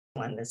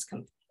one that's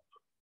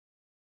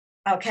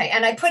okay.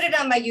 And I put it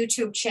on my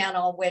YouTube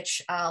channel,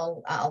 which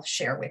I'll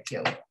share with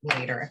you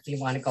later if you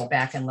want to go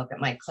back and look at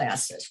my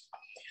classes.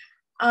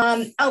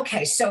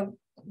 Okay, so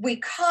we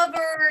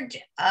covered,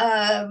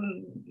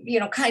 you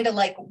know, kind of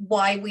like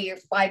why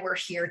we're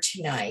here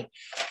tonight.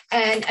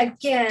 And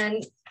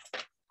again,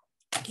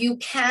 you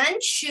can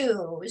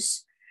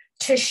choose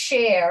to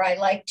share. I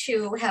like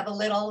to have a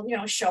little, you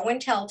know, show and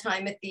tell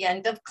time at the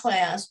end of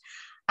class.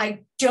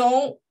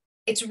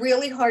 It's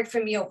really hard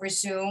for me over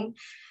Zoom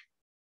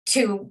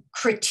to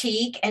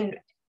critique, and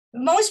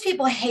most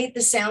people hate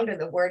the sound of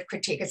the word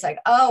critique. It's like,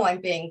 oh,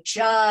 I'm being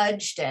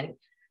judged. And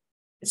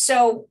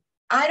so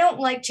I don't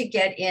like to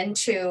get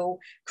into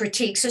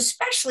critiques,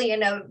 especially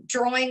in a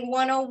drawing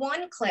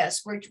 101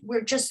 class.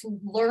 We're just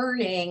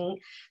learning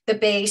the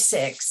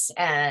basics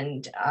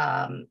and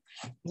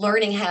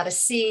learning how to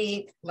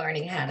see,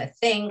 learning how to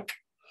think.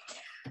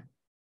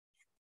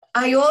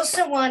 I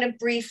also want to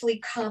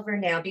briefly cover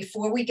now,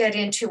 before we get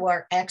into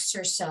our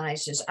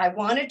exercises, I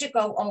wanted to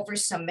go over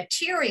some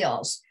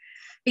materials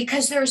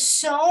because there's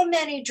so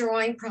many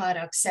drawing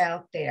products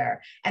out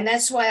there. And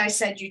that's why I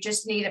said you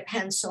just need a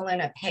pencil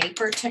and a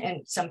paper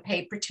and some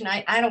paper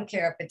tonight. I don't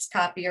care if it's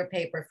copier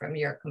paper from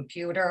your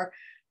computer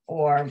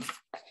or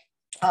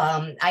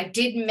I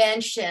did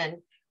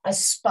mention a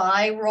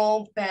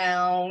spiral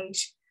bound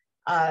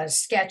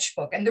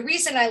sketchbook. And the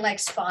reason I like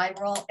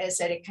spiral is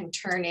that it can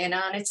turn in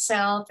on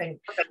itself, and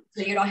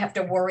so you don't have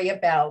to worry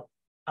about,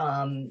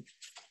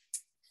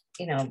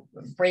 you know,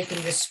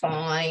 breaking the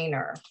spine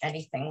or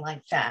anything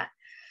like that.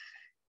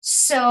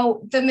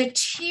 So the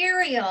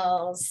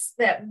materials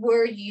that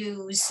we're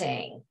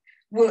using,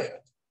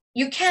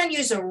 you can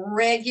use a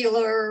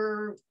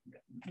regular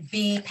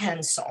B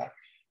pencil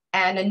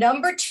and a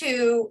number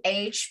 2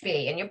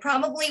 HB. And you're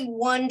probably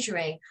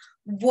wondering,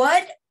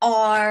 what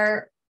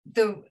are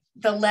the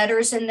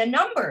letters and the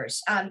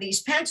numbers on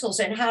these pencils,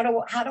 and how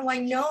do I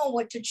know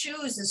what to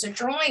choose as a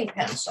drawing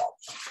pencil?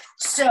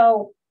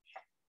 So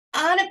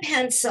on a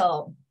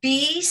pencil,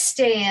 B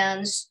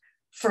stands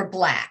for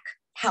black,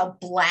 how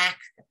black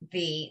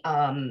the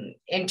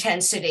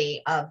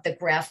intensity of the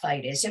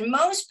graphite is. And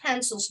most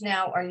pencils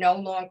now are no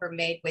longer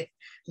made with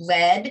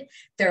lead.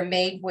 They're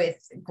made with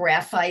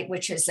graphite,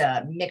 which is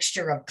a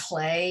mixture of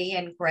clay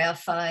and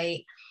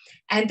graphite.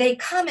 And they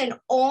come in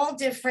all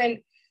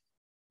different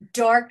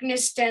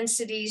darkness,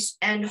 densities,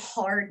 and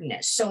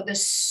hardness. So the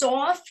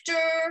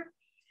softer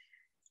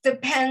the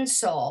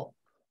pencil,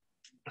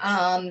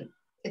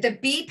 the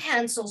B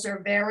pencils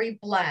are very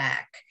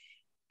black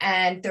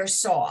and they're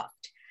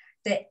soft.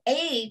 The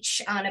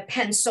H on a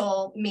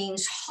pencil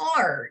means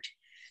hard.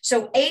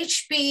 So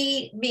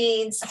HB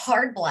means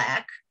hard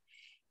black,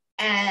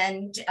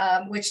 and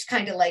which is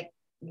kind of like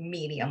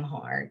medium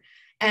hard.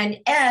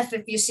 And F,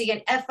 if you see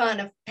an F on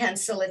a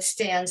pencil, it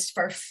stands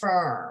for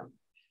firm.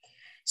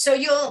 So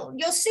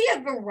you'll see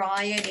a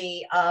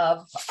variety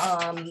of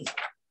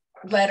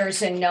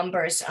letters and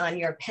numbers on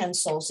your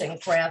pencils and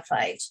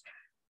graphites.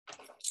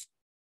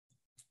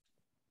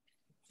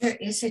 There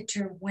is a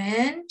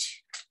Derwent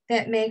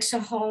that makes a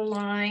whole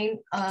line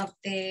of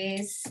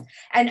these.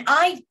 And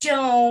I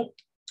don't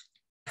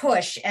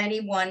push any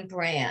one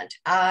brand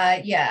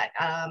yet.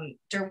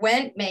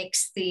 Derwent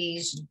makes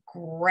these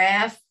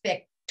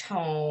graphic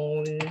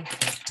tone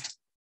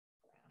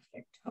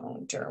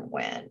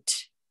Derwent.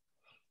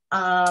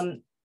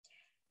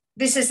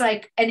 This is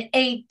like an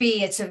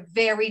 8B. It's a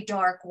very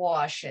dark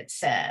wash, it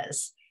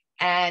says.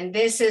 And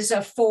this is a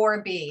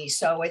 4B,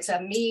 so it's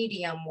a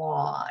medium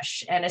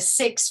wash, and a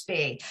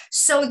 6B.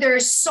 So they're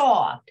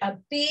soft. A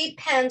B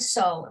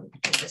pencil, let me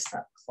put this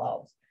up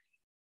close.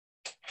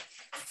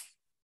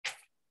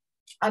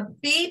 A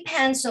B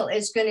pencil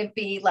is going to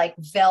be like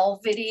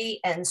velvety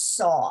and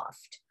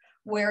soft,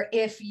 where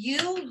if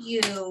you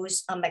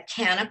use a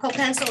mechanical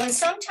pencil, and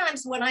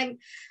sometimes when I'm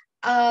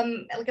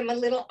look at my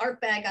little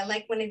art bag, I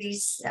like one of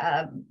these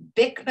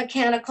Bic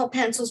mechanical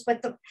pencils,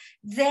 but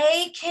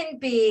they can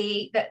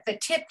be, the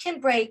tip can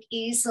break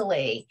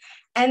easily,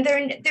 and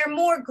they're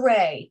more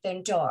gray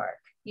than dark,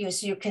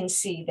 as you can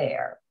see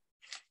there.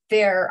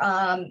 They're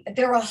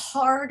a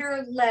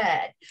harder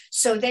lead,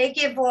 so they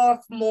give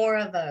off more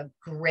of a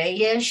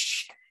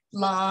grayish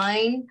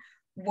line,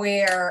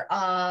 where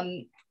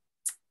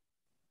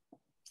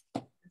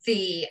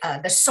the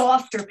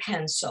softer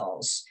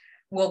pencils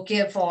will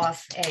give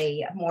off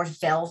a more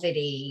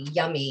velvety,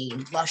 yummy,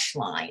 lush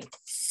line.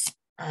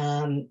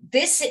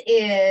 This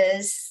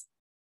is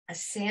a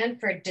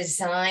Sanford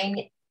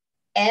Design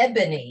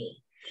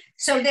Ebony.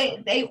 So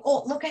they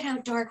all, look at how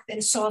dark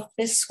and soft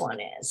this one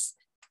is,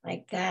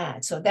 like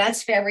that. So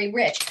that's very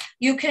rich.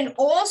 You can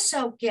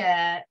also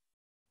get,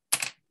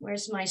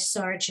 where's my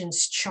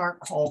Sargent's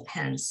charcoal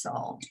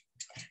pencil?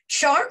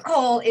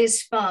 Charcoal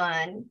is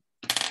fun.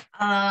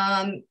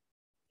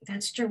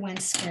 That's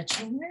Derwent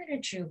sketching. Where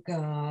did you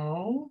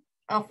go?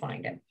 I'll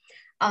find him.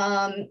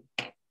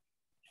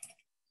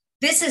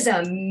 This is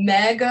a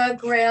mega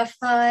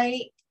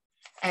graphite,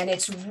 and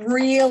it's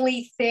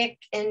really thick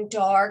and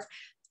dark,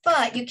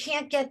 but you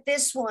can't get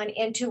this one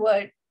into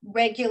a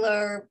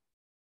regular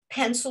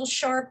pencil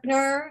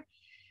sharpener.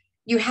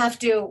 You have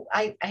to,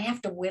 I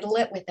have to whittle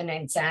it with an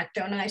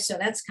X-Acto knife, so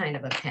that's kind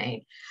of a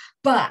pain.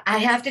 But I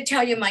have to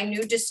tell you my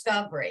new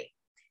discovery,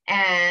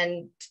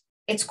 and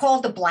it's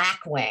called the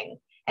Blackwing.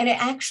 And it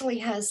actually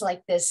has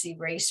like this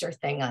eraser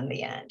thing on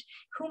the end.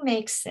 Who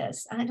makes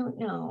this? I don't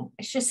know.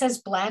 It just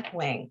says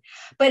Blackwing.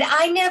 But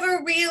I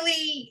never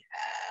really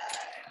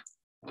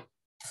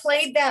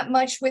played that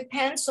much with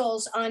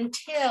pencils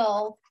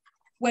until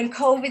when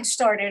COVID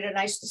started. And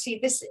I used to see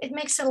this, it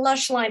makes a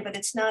lush line, but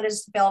it's not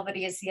as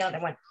velvety as the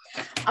other one.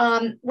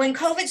 When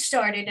COVID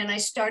started and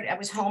I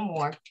was home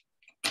more,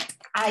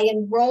 I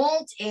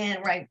enrolled in,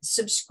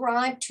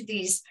 subscribed to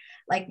these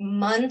like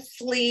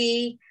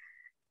monthly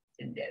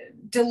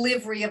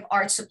delivery of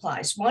art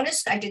supplies. One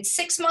is, I did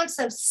 6 months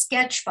of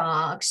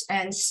Sketchbox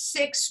and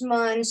 6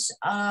 months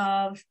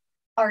of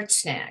Art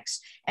Snacks.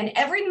 And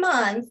every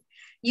month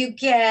you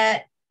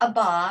get a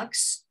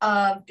box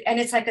of, and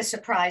it's like a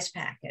surprise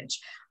package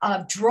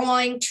of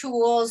drawing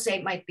tools.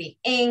 They might be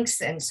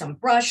inks and some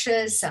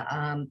brushes,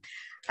 a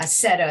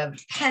set of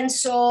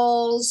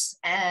pencils,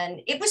 and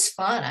it was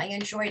fun. I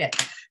enjoyed it.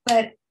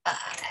 But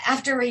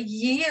after a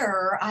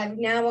year, I've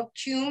now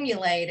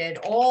accumulated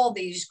all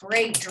these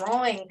great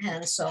drawing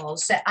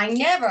pencils that I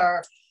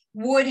never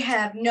would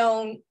have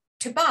known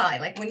to buy.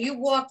 Like when you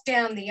walk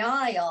down the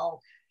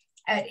aisle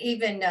at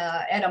even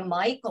at a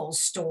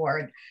Michael's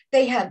store,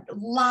 they have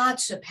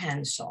lots of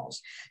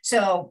pencils.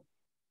 So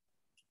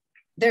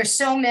there's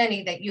so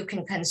many that you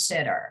can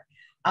consider.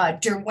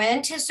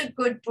 Derwent is a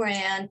good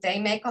brand. They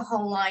make a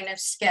whole line of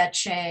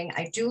sketching.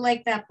 I do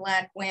like that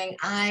Blackwing.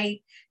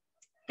 I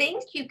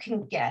think you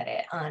can get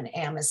it on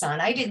Amazon.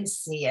 I didn't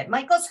see it.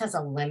 Michael's has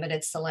a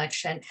limited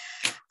selection.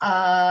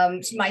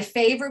 My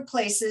favorite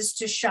places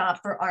to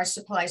shop for art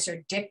supplies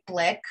are Dick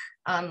Blick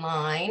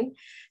online.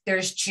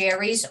 There's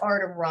Jerry's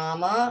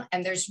Artorama,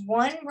 and there's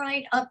one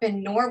right up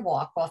in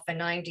Norwalk off of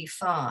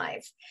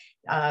 95,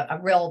 a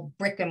real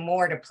brick and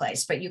mortar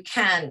place, but you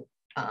can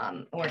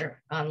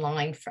order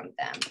online from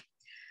them.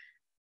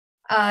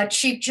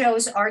 Cheap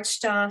Joe's Art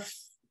Stuff.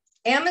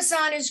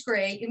 Amazon is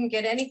great. You can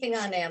get anything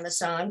on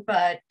Amazon,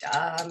 but,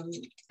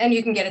 and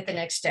you can get it the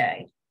next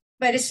day,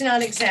 but it's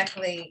not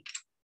exactly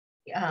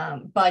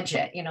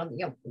budget.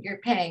 You're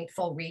paying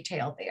full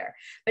retail there.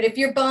 But if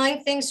you're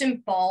buying things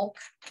in bulk,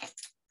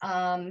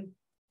 you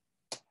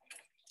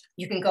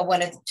can go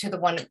to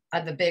one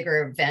of the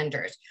bigger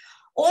vendors.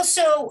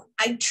 Also,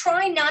 I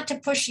try not to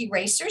push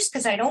erasers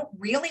because I don't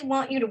really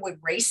want you to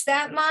erase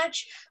that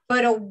much,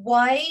 but a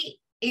white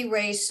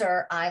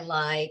eraser I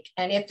like.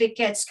 And if it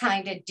gets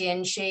kind of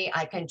dingy,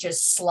 I can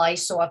just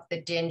slice off the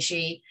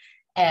dingy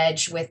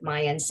edge with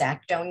my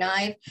X-Acto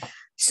knife.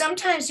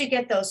 Sometimes you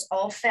get those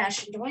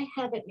old-fashioned, do I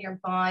have it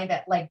nearby,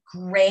 that like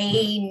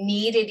gray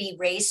kneaded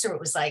eraser? It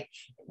was like,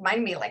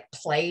 reminded me like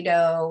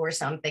Play-Doh or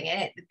something.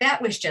 And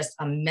that was just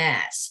a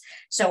mess.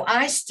 So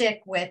I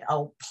stick with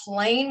a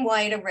plain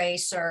white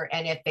eraser.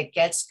 And if it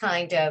gets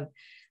kind of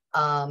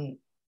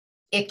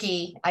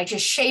icky, I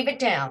just shave it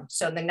down.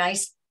 So the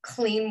nice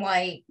clean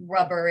white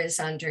rubber is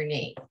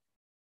underneath.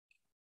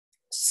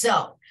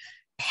 So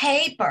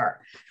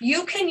paper,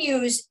 you can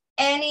use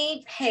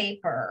any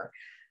paper,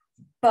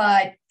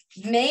 but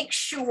make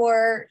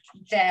sure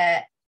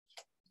that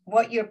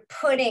what you're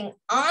putting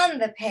on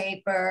the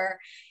paper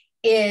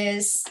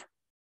is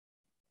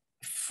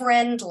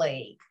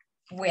friendly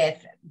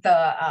with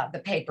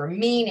the paper.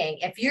 Meaning,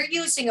 if you're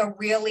using a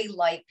really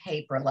light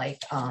paper,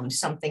 like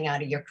something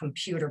out of your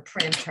computer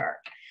printer,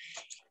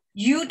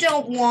 you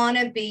don't want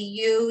to be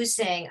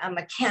using a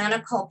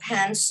mechanical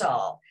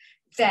pencil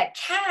that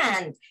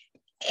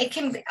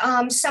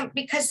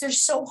because they're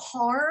so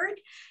hard,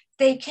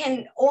 they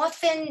can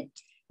often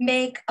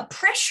make a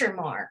pressure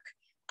mark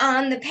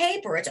on the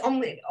paper. It's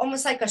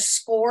almost like a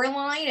score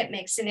line. It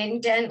makes an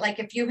indent. Like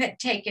if you had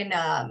taken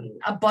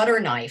a butter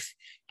knife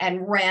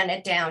and ran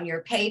it down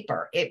your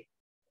paper, it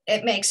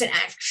makes an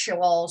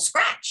actual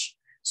scratch.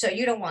 So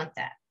you don't want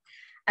that.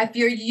 If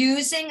you're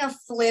using a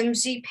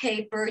flimsy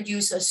paper,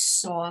 use a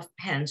soft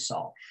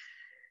pencil.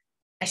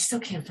 I still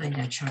can't find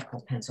that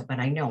charcoal pencil, but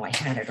I know I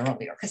had it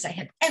earlier because I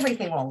had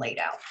everything all laid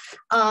out.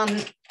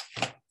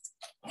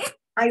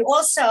 I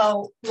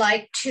also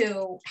like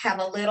to have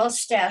a little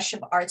stash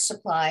of art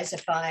supplies.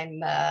 If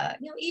I'm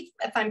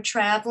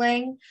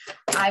traveling,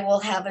 I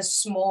will have a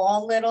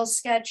small little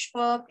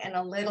sketchbook and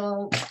a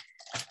little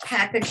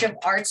package of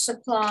art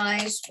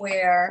supplies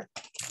where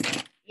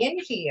in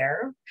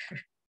here,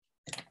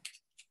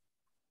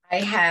 I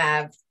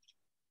have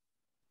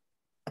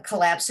a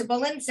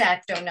collapsible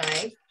X-Acto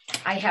knife.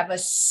 I have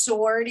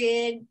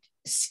assorted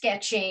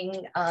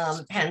sketching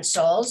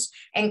pencils,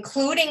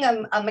 including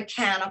a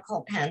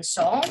mechanical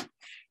pencil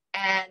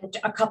and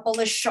a couple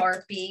of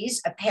Sharpies,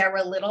 a pair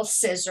of little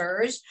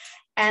scissors,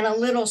 and a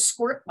little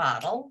squirt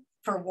bottle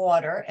for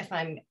water if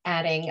I'm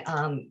adding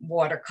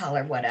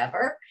watercolor,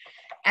 whatever,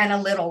 and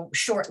a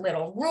short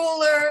little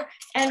ruler.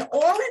 And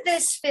all of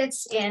this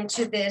fits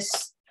into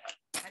this.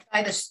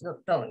 I buy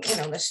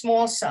the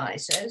small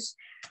sizes.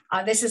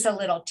 This is a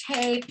little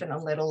tape and a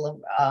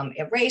little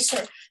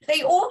eraser.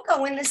 They all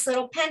go in this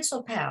little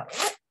pencil pouch.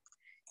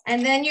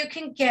 And then you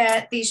can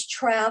get these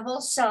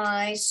travel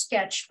size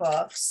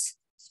sketchbooks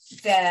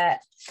that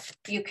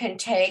you can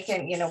take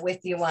and, you know, with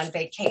you on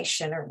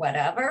vacation or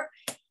whatever.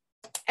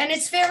 And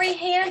it's very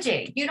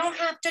handy. You don't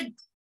have to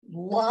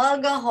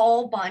lug a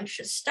whole bunch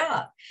of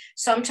stuff.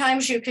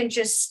 Sometimes you can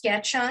just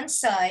sketch on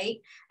site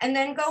and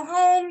then go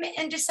home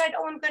and decide,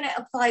 oh, I'm going to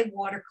apply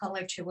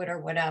watercolor to it or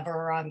whatever,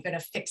 or I'm going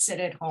to fix it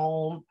at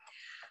home.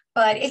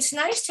 But it's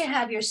nice to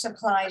have your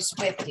supplies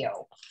with you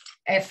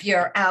if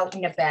you're out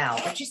and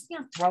about, or just, you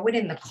know, throw it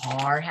in the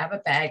car, have a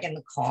bag in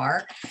the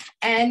car.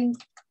 And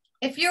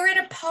if you're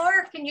at a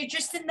park and you're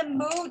just in the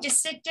mood to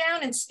sit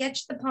down and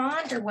sketch the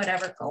pond or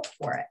whatever, go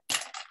for it.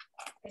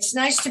 It's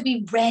nice to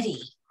be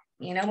ready,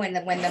 you know, when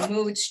the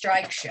mood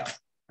strikes you.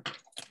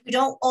 You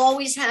don't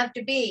always have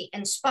to be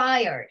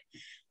inspired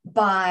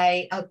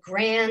by a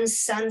grand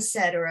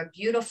sunset or a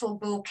beautiful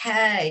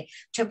bouquet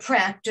to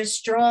practice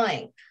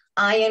drawing.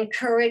 I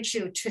encourage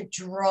you to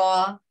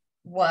draw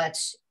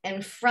what's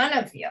in front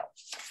of you.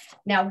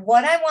 Now,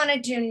 what I want to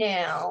do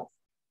now,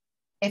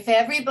 if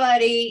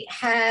everybody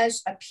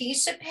has a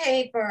piece of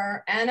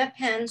paper and a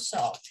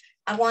pencil,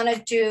 I want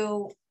to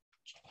do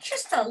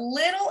just a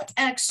little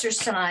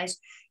exercise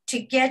to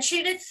get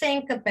you to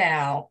think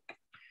about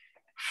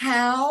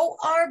how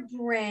our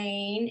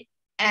brain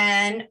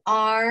and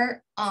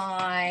our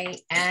eye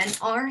and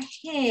our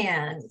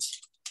hand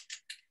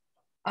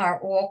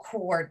are all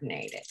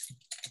coordinated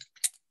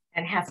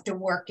and have to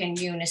work in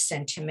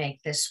unison to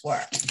make this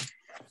work.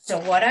 So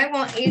what I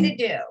want you to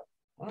do,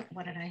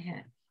 what did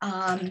I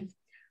have?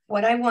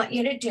 What I want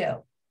you to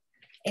do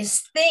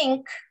is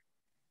think,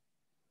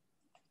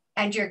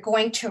 and you're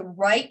going to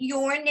write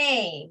your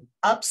name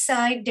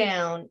upside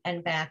down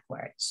and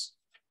backwards.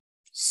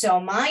 So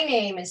my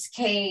name is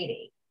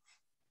Katie.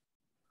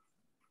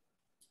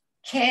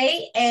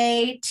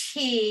 K-A-T-I-E.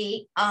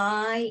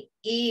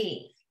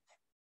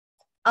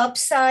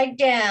 Upside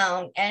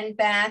down and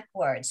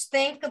backwards.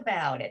 Think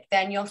about it.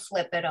 Then you'll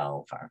flip it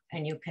over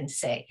and you can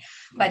see.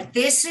 But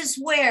this is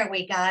where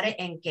we got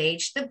to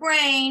engage the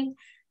brain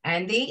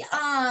and the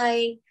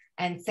eye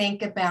and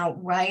think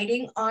about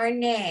writing our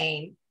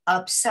name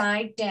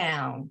upside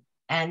down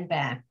and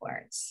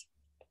backwards.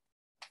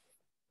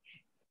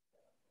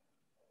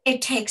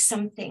 It takes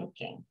some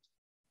thinking.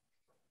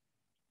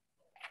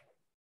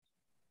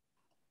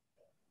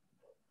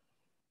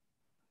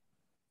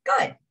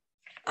 Good.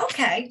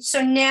 Okay,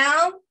 so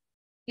now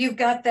you've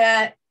got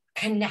that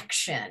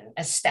connection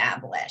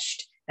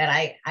established that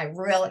I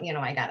really, you know,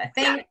 I got to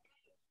think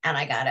and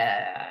I got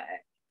to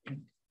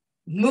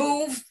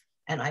move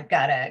and I've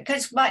got to,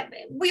 because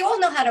we all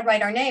know how to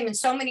write our name, and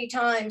so many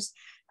times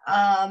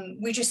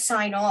we just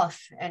sign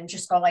off and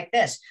just go like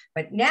this.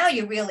 But now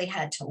you really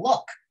had to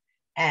look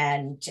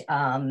and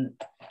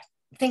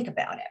think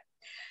about it.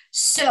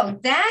 So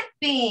that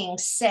being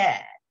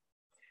said,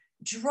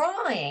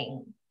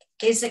 drawing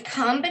is a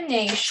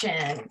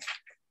combination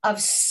of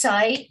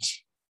sight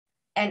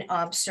and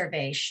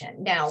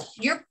observation. Now,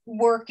 you're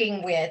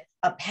working with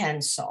a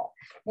pencil.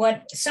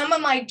 Some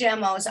of my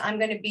demos, I'm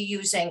going to be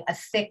using a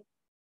thick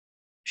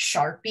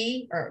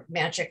Sharpie or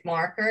magic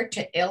marker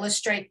to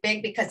illustrate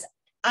big, because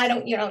I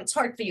don't, you know, it's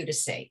hard for you to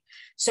see.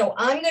 So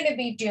I'm going to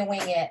be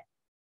doing it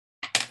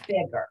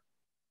bigger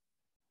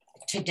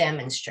to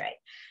demonstrate.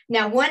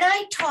 Now, when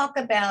I talk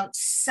about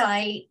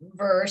sight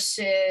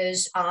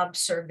versus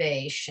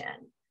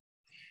observation,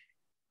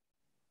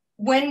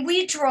 when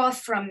we draw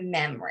from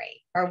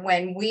memory or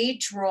when we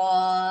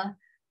draw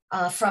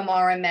from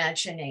our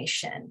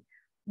imagination,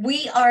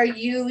 we are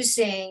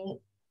using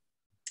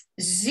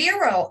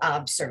zero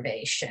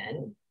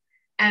observation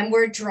and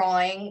we're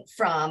drawing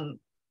from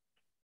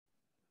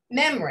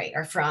memory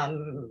or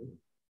from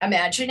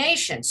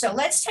imagination. So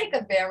let's take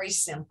a very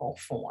simple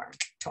form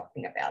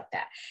talking about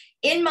that.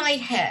 In my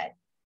head,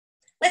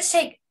 let's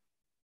take,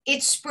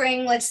 it's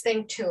spring, let's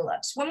think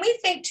tulips. When we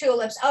think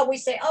tulips, oh, we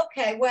say,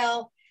 okay,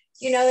 well,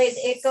 you know,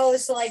 it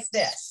goes like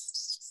this.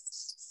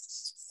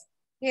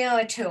 You know,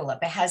 a tulip,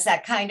 it has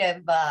that kind of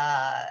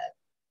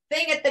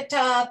thing at the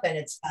top and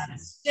it's got a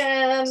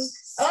stem.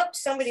 Oh,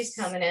 somebody's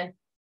coming in.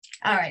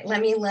 All right,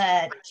 let me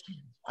okay,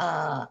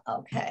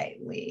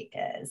 Lee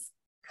is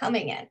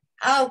coming in.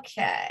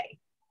 Okay.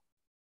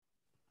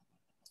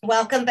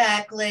 Welcome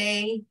back,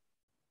 Lee.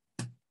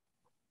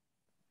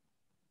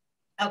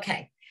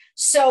 Okay,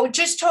 so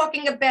just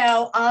talking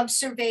about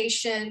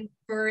observation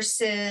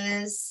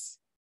versus,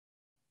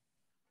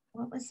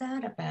 what was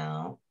that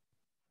about?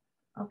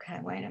 Okay,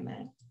 wait a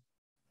minute.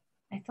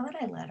 I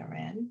thought I let her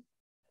in.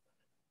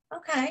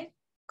 Okay,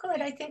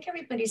 good. I think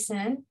everybody's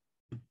in.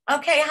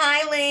 Okay,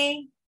 hi,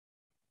 Lee.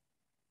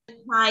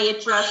 Hi,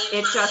 it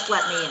just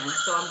let me in,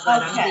 so I'm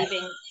good. Okay. I'm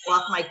leaving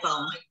off my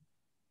phone.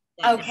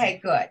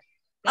 Okay, good.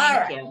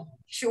 Thank you.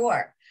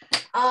 Sure.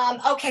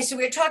 Okay, so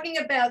we're talking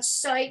about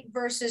sight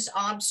versus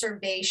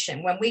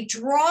observation. When we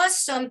draw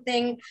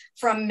something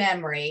from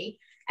memory,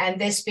 And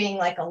this being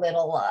like a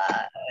little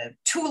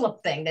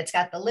tulip thing that's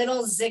got the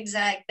little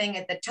zigzag thing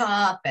at the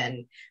top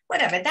and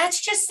whatever.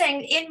 That's just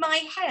saying in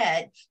my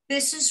head,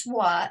 this is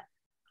what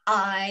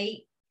I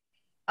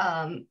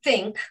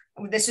think,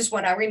 this is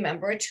what I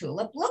remember a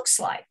tulip looks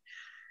like.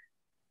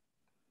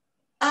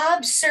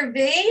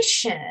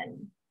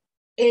 Observation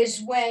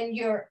is when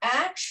you're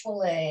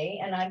actually,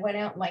 and I went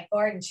out in my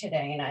garden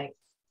today and I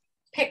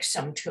picked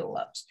some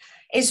tulips,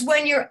 is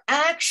when you're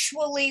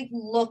actually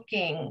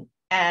looking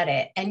at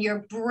it and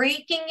you're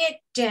breaking it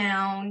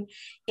down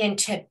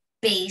into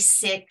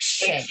basic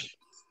shapes.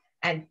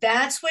 And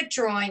that's what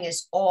drawing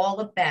is all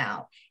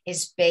about,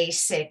 is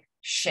basic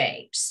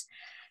shapes.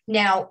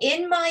 Now,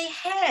 in my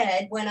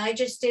head, when I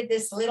just did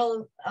this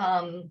little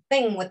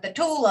thing with the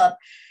tulip,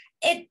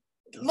 it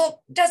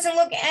doesn't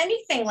look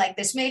anything like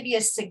this. Maybe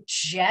a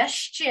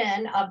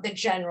suggestion of the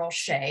general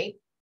shape.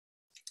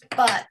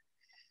 But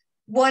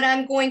what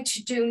I'm going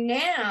to do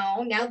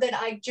now that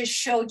I just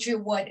showed you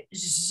what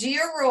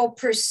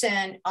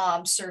 0%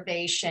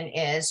 observation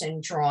is in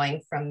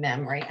drawing from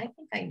memory, I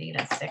think I need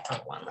a thicker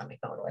one. Let me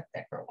go to a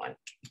thicker one.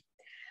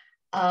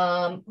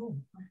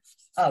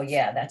 Oh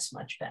yeah, that's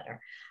much better.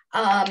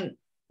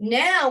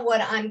 Now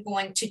what I'm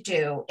going to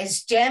do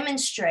is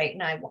demonstrate,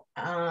 and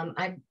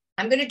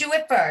I'm going to do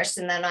it first,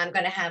 and then I'm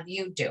going to have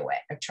you do it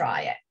or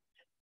try it.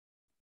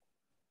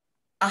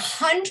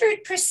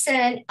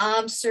 100%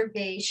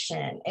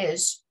 observation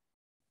is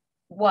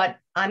what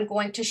I'm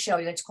going to show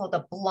you. It's called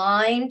a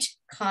blind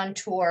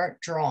contour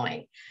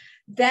drawing.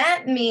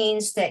 That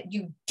means that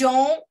you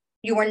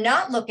are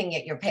not looking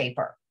at your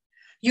paper.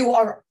 You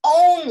are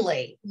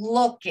only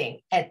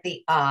looking at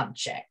the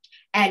object.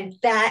 And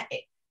that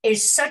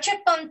is such a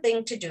fun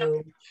thing to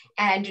do.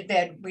 And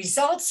the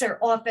results are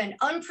often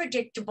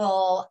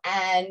unpredictable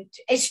and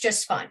it's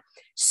just fun.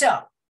 So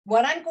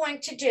what I'm going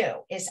to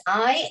do is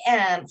I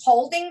am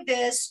holding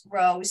this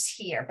rose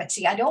here, but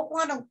see, I don't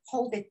want to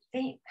hold it.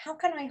 How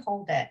can I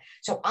hold it?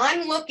 So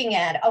I'm looking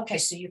at it. Okay,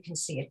 so you can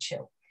see it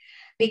too.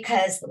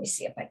 Because let me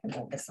see if I can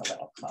move this a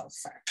little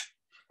closer.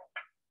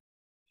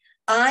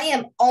 I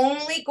am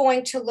only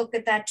going to look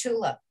at that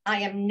tulip.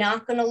 I am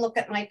not going to look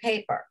at my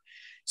paper.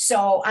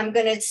 So we're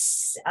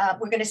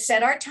going to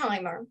set our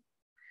timer.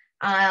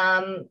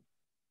 Let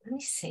me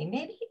see,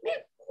 maybe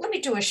let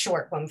me do a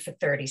short one for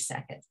 30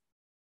 seconds.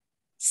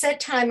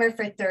 Set timer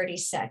for 30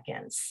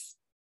 seconds.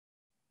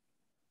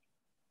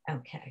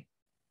 Okay,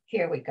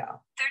 here we go.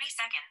 30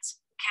 seconds,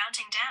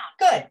 counting down.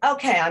 Good,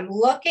 okay, I'm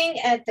looking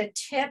at the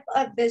tip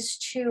of this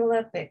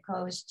tulip. It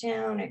goes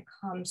down, it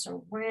comes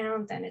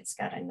around, then it's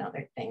got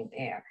another thing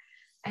there.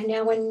 And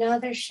now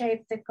another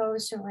shape that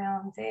goes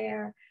around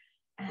there.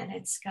 And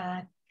it's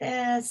got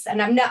this,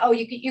 and I'm not, oh,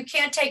 you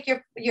can't take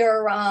you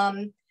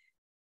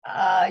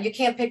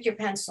can't pick your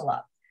pencil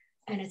up.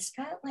 And it's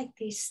got like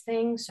these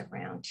things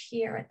around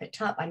here at the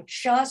top. I'm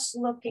just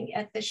looking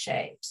at the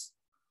shapes.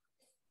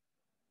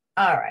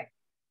 All right,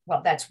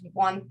 well, that's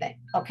one thing.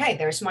 Okay,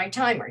 there's my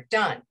timer,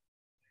 done.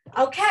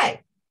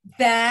 Okay,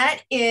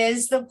 that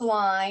is the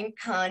blind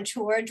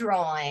contour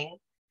drawing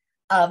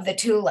of the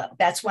tulip.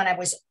 That's when I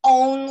was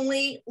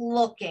only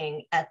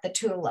looking at the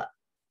tulip.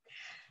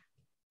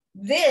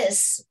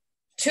 This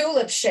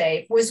tulip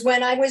shape was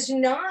when I was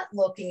not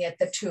looking at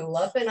the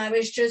tulip and I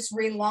was just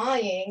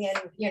relying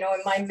and, in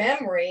my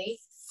memory,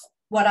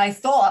 what I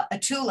thought a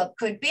tulip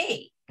could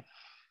be.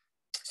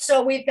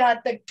 So we've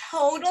got the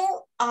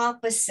total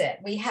opposite.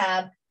 We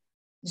have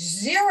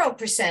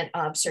 0%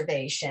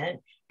 observation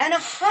and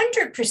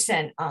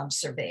 100%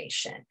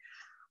 observation.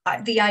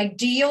 The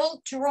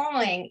ideal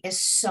drawing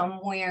is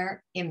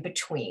somewhere in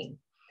between.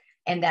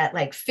 And that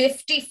like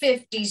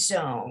 50-50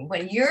 zone.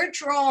 When you're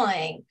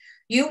drawing,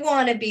 you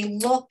want to be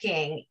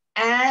looking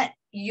at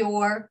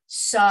your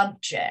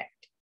subject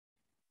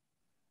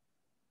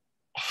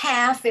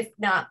half, if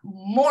not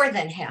more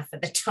than half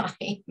of the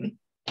time.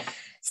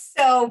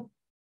 So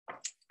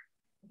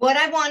what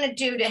I want to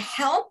do to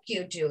help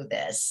you do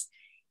this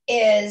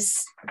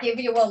is give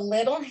you a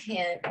little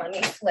hint. Let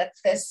me flip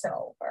this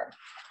over.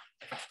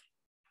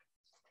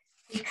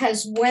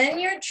 Because when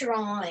you're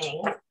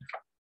drawing,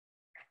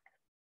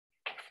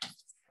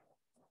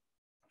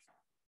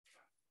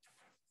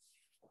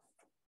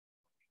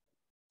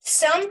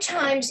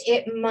 sometimes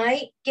it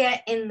might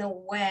get in the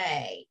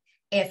way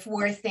if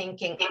we're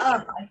thinking,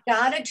 oh, I've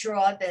got to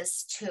draw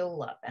this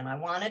tulip and I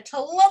want it to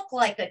look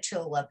like a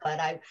tulip,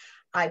 but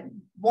I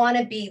want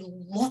to be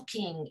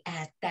looking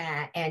at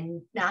that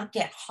and not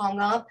get hung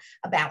up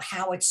about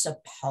how it's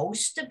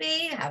supposed to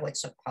be, how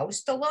it's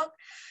supposed to look.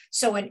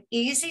 So an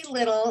easy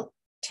little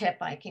tip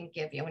I can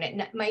give you,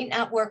 and it might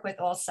not work with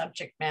all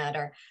subject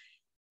matter,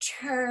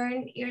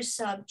 turn your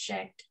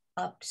subject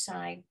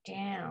upside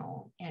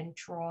down and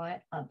draw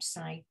it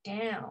upside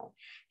down.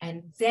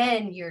 And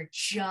then you're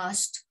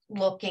just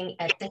looking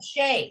at the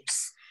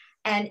shapes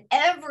and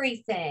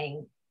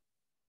everything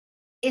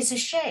is a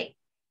shape.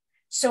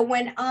 So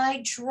when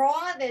I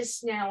draw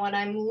this now and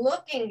I'm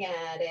looking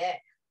at it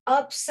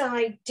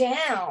upside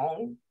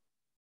down,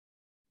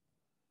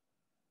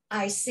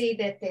 I see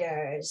that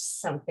there's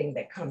something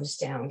that comes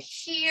down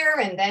here,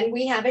 and then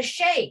we have a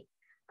shape.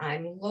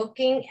 I'm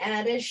looking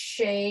at a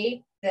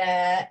shape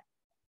that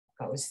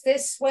goes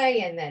this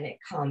way, and then it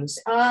comes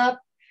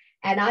up.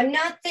 And I'm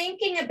not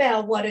thinking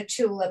about what a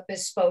tulip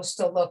is supposed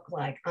to look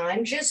like.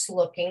 I'm just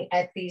looking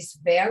at these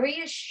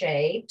various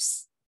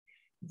shapes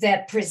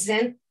that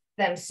present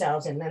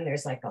themselves. And then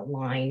there's like a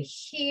line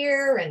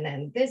here, and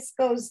then this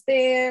goes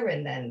there,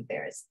 and then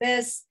there's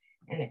this,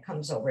 and it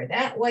comes over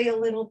that way a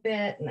little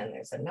bit. And then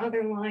there's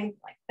another line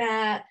like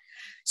that.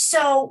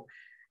 So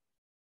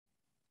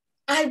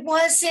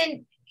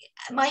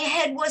my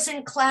head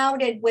wasn't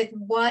clouded with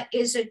what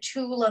is a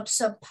tulip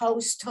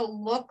supposed to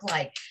look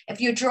like.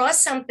 If you draw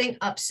something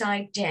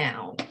upside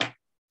down,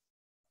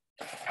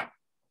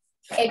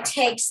 it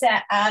takes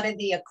that out of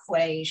the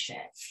equation.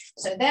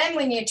 So then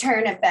when you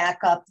turn it back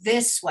up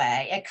this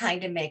way, it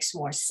kind of makes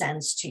more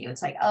sense to you.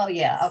 It's like, oh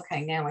yeah,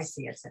 okay, now I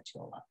see it's a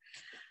tulip.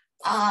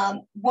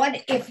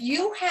 What if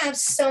you have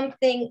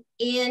something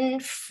in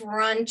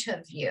front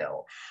of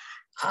you,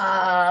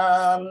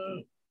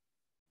 and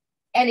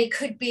it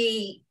could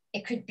be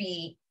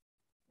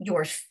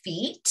your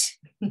feet.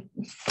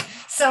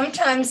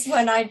 Sometimes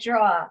when I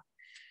draw,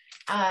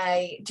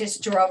 I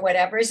just draw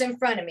whatever's in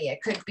front of me.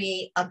 It could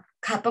be a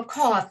cup of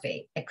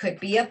coffee. It could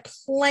be a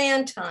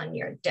plant on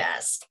your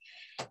desk.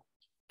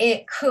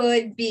 It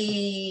could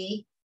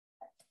be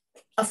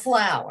a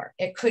flower.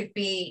 It could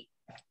be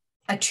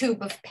a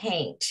tube of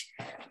paint.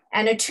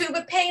 And a tube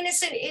of paint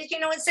is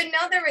it's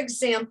another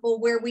example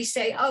where we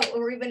say, oh,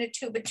 or even a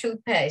tube of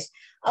toothpaste.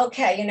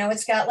 Okay,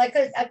 it's got like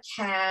a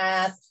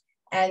cap,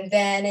 and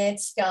then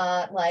it's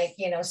got like,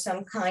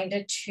 some kind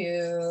of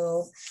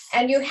tube,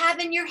 and you have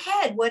in your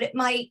head what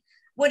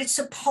it's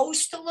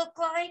supposed to look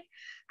like.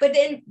 But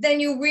then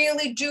you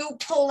really do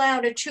pull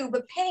out a tube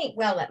of paint.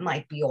 Well, it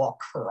might be all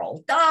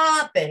curled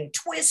up and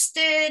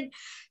twisted.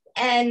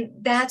 And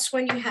that's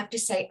when you have to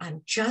say,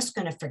 I'm just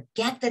going to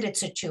forget that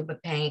it's a tube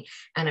of paint,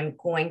 and I'm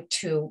going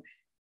to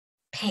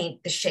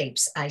paint the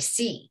shapes I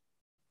see.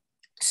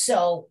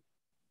 So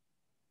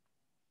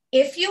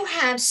if you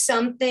have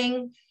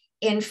something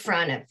in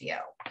front of you,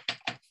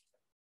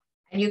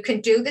 and you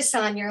can do this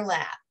on your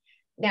lap.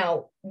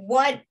 Now,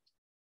 what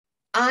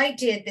I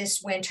did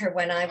this winter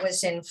when I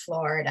was in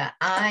Florida,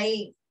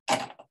 I'm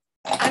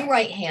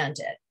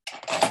right-handed,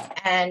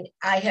 and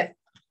I have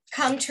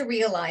come to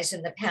realize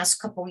in the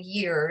past couple of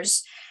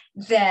years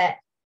that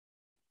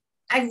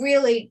I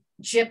really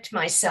gypped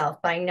myself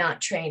by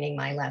not training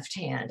my left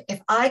hand.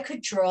 If I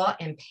could draw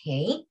and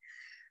paint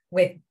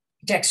with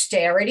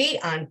dexterity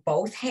on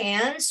both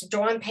hands,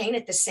 draw and paint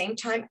at the same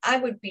time, I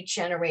would be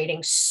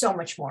generating so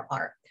much more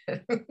art,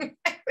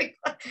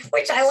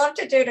 which I love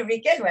to do to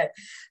begin with.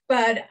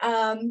 But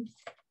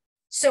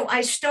so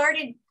I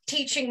started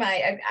teaching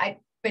I've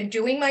been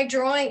doing my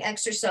drawing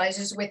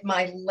exercises with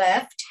my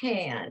left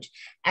hand.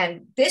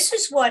 And this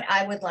is what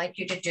I would like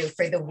you to do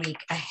for the week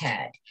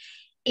ahead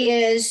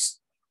is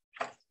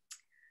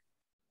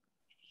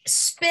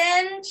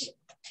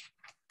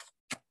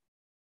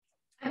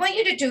I want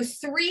you to do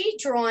 3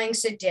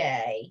 drawings a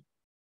day,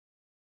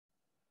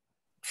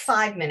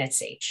 5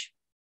 minutes each.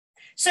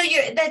 So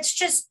that's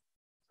just,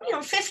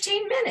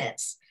 15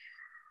 minutes.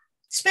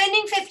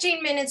 Spending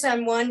 15 minutes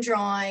on one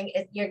drawing,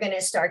 you're going to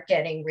start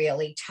getting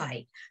really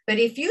tight. But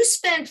if you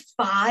spend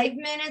 5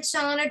 minutes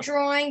on a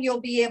drawing,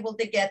 you'll be able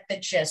to get the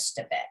gist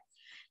of it.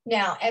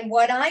 Now, and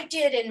what I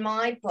did in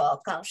my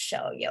book, I'll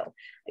show you.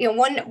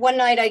 One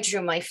night I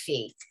drew my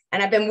feet,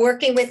 and I've been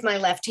working with my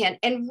left hand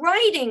and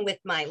writing with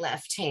my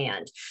left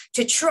hand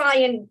to try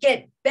and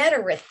get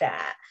better at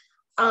that.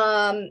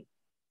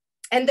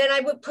 And then I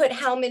would put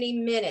how many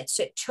minutes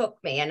it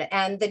took me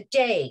and the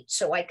date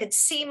so I could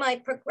see my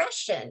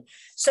progression.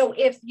 So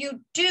if you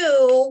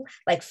do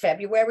like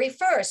February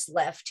 1st,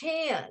 left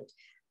hand,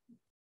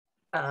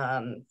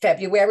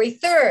 February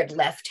 3rd,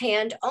 left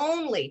hand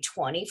only,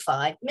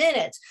 25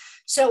 minutes.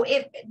 So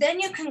then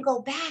you can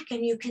go back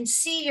and you can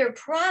see your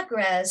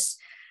progress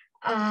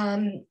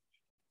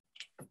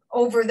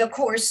over the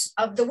course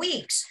of the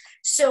weeks.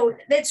 So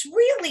that's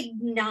really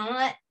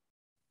not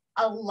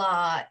a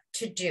lot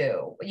to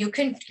do. You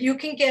can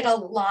get a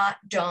lot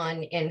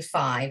done in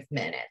 5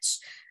 minutes.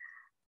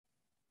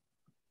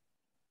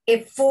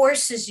 It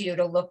forces you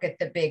to look at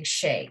the big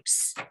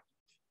shapes.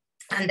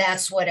 And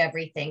that's what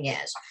everything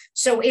is.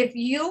 So if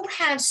you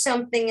have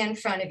something in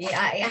front of you,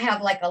 I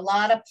have like a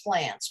lot of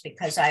plants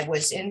because I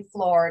was in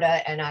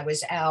Florida and I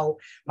was out,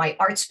 my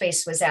art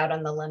space was out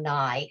on the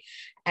Lanai,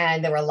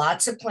 and there were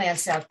lots of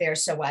plants out there.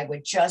 So I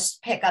would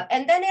just pick up.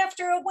 And then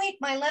after a week,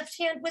 my left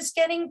hand was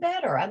getting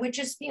better. I would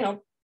just,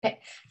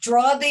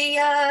 draw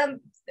the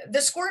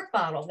squirt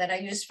bottle that I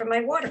used for my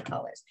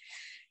watercolors.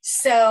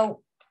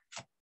 So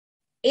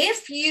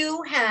if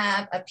you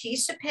have a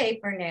piece of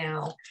paper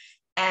now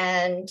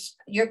and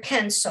your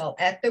pencil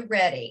at the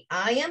ready,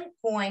 I am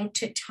going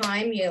to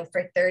time you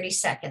for 30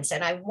 seconds.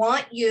 And I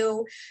want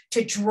you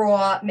to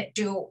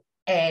do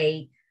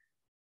a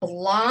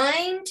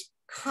blind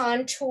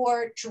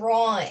contour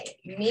drawing,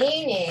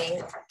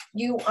 meaning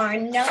you are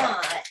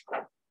not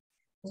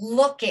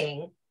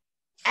looking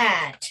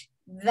at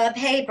the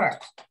paper.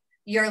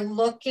 You're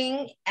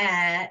looking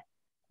at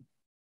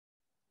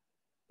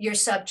your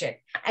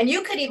subject. And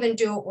you could even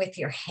do it with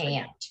your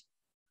hand.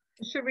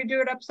 Should we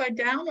do it upside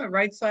down or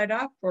right side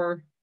up,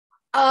 or?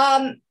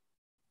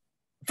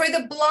 For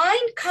the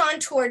blind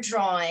contour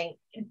drawing,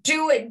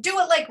 do it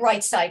like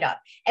right side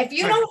up. If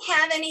you don't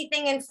have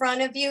anything in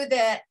front of you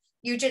that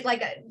you just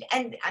like,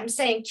 and I'm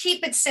saying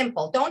keep it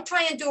simple. Don't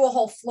try and do a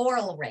whole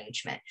floral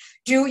arrangement.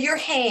 Do your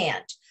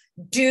hand,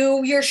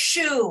 do your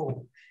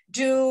shoe,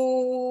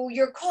 do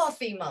your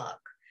coffee mug.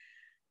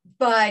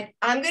 But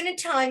I'm going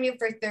to time you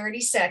for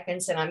 30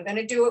 seconds and I'm going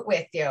to do it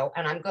with you.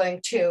 And I'm going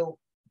to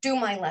do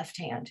my left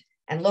hand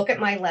and look at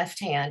my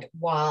left hand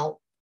while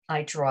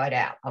I draw it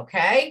out,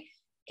 okay?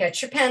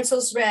 Get your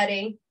pencils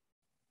ready.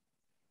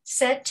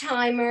 Set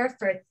timer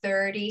for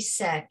 30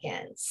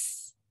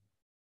 seconds.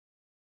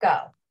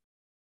 Go.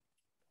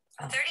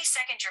 30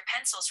 seconds, your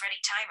pencil's ready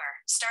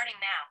timer, starting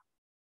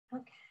now.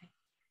 Okay.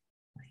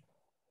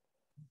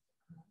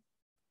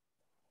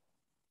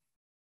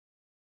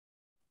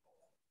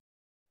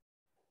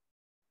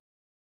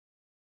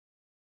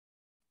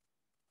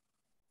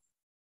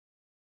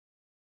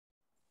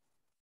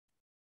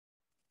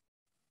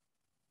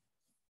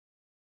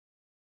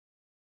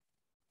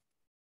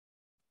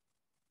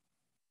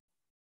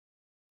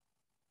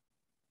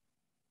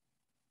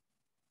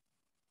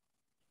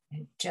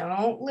 And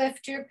don't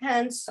lift your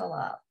pencil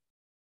up.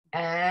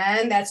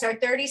 And that's our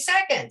 30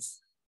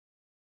 seconds.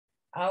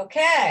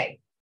 Okay,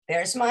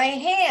 there's my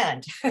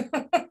hand,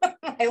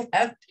 my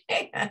left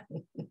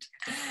hand.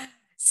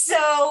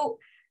 So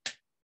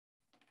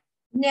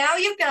now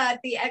you've got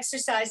the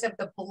exercise of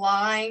the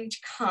blind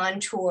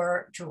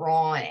contour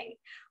drawing,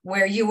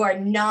 where you are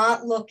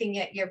not looking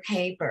at your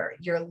paper,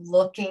 you're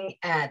looking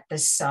at the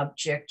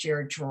subject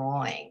you're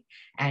drawing,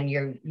 and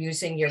you're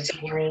using your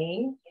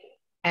brain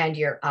and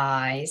your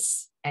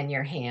eyes and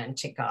your hand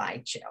to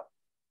guide you.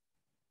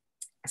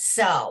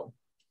 So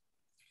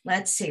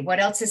let's see, what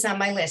else is on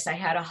my list? I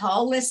had a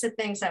whole list of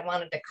things I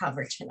wanted to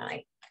cover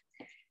tonight.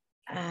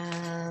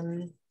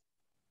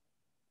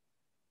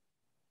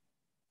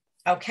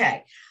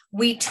 Okay,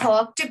 we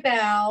talked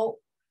about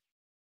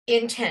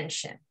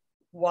intention,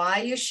 why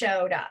you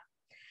showed up.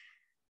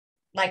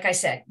 Like I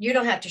said, you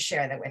don't have to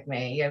share that with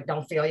me. You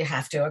don't feel you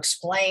have to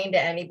explain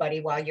to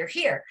anybody while you're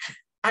here.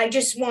 I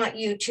just want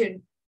you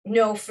to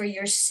know for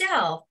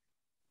yourself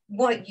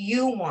what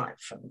you want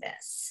from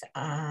this.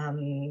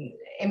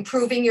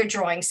 Improving your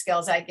drawing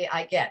skills, I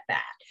get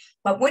that.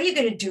 But what are you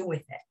going to do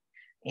with it?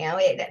 You know,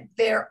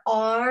 there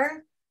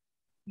are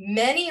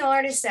many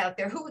artists out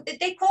there who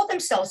they call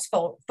themselves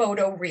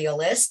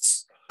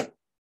photorealists,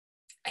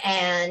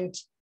 and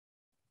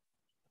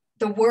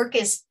the work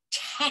is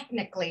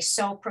technically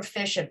so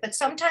proficient. But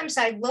sometimes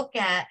I look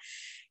at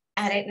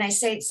it and I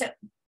say, so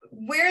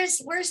where's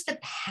the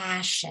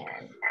passion?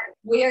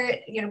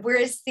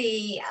 Where's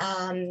the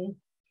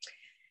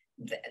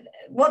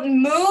what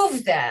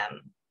moved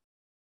them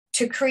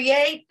to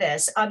create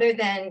this, other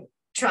than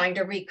trying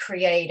to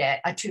recreate it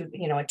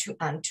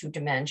on two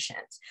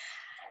dimensions.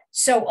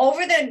 So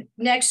over the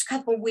next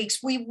couple of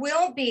weeks, we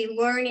will be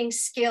learning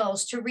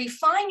skills to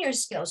refine your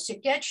skills, to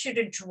get you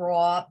to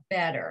draw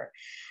better.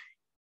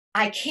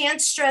 I can't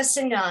stress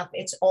enough,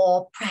 it's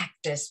all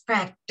practice,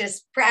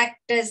 practice,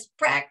 practice,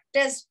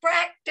 practice,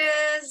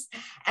 practice.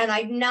 And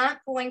I'm not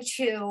going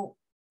to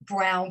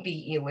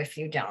browbeat you if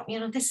you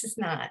don't. This is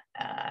not,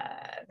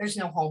 there's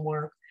no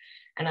homework.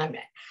 And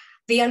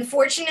the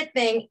unfortunate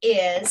thing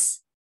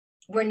is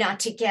we're not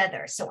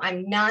together. So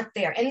I'm not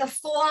there. In the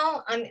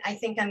fall, I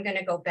think I'm going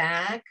to go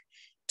back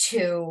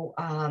to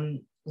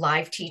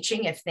live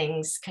teaching if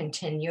things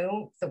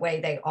continue the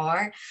way they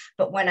are.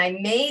 But when I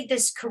made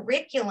this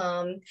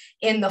curriculum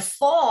in the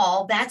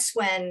fall, that's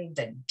when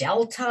the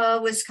Delta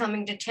was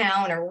coming to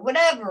town or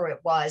whatever it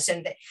was.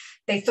 And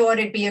they thought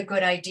it'd be a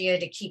good idea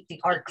to keep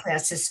the art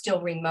classes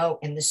still remote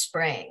in the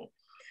spring.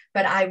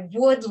 But I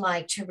would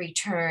like to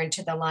return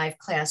to the live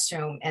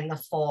classroom in the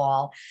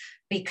fall,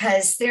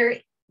 because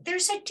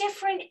there's a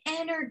different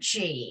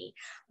energy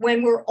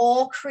when we're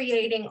all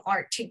creating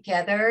art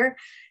together.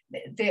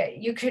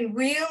 You can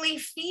really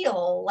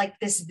feel like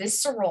this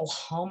visceral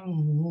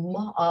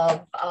hum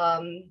of,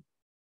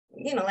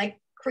 like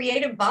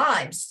creative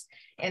vibes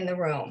in the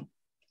room.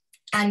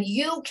 And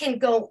you can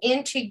go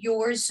into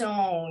your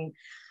zone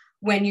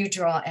when you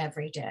draw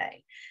every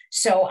day.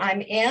 So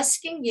I'm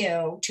asking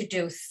you to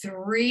do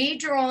 3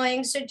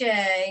 drawings a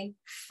day,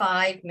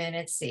 5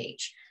 minutes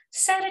each.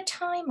 Set a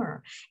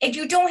timer. If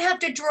you don't have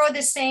to draw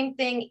the same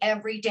thing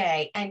every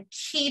day, and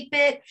keep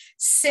it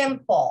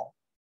simple,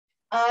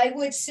 I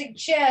would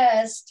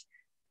suggest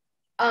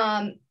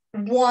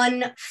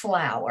 1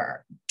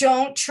 flower.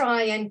 Don't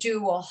try and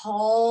do a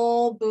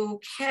whole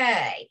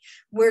bouquet.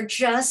 We're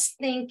just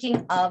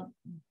thinking of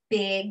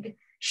big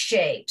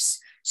shapes.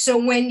 So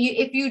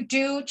if you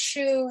do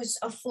choose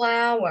a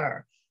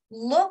flower,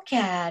 look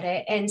at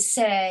it and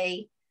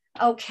say,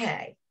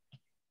 okay,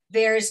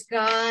 we're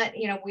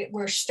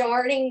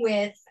starting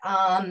with,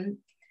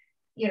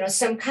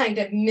 some kind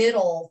of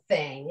middle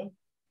thing,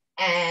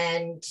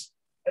 and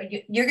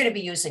you're going to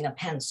be using a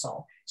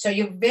pencil. So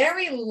you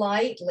very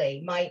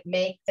lightly might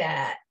make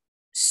that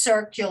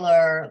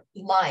circular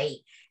light.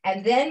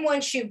 And then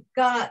once you've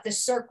got the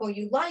circle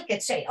you like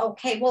it, say,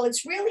 okay, well,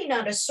 it's really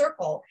not a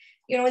circle.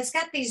 It's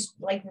got these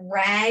like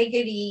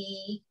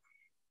raggedy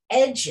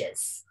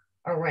edges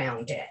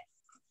around it.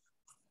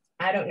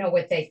 I don't know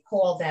what they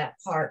call that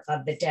part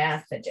of the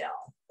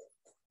daffodil.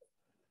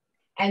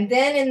 And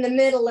then in the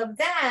middle of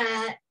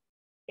that,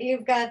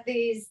 you've got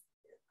these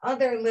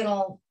other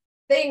little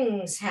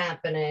things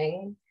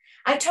happening.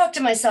 I talk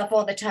to myself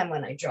all the time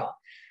when I draw.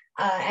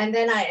 And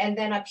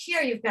then up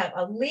here, you've got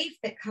a leaf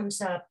that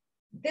comes up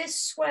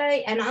this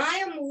way. And I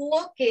am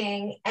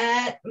looking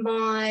at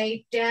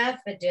my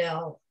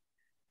daffodil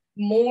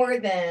more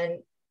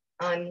than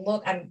I'm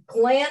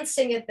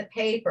glancing at the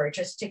paper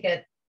just to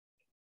get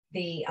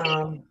the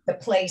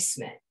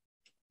placement.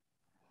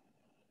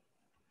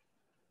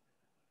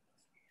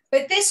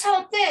 But this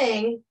whole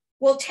thing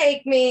will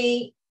take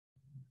me,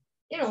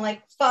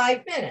 like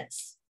 5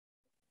 minutes.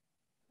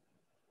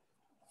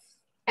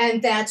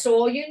 And that's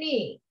all you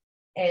need,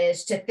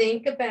 is to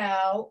think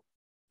about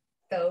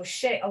those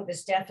shapes. Oh,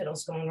 this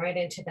daffodil's going right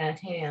into that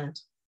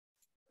hand.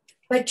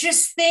 But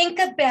just think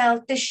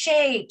about the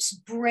shapes,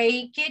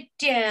 break it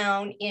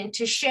down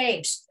into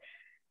shapes.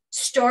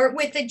 Start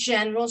with the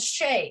general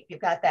shape. You've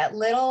got that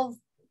little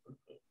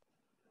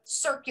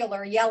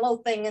circular yellow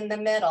thing in the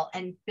middle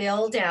and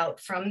build out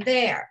from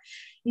there.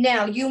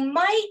 Now, you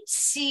might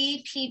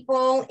see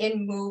people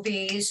in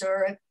movies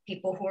or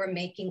people who are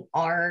making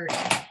art,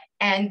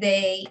 and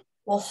they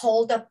will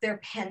hold up their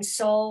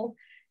pencil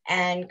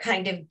and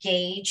kind of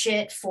gauge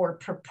it for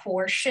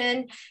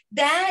proportion.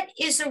 That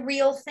is a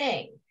real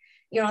thing.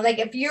 Like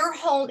if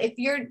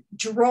you're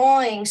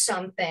drawing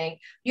something,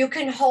 you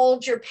can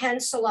hold your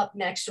pencil up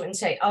next to it and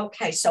say,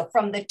 okay, so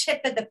from the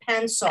tip of the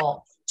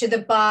pencil to the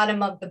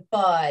bottom of the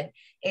bud,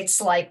 it's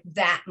like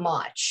that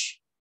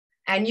much.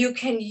 And you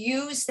can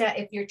use that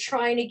if you're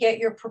trying to get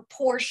your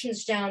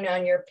proportions down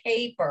on your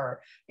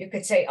paper. You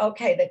could say,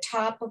 okay, the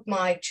top of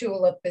my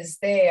tulip is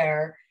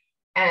there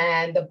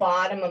and the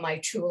bottom of my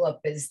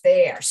tulip is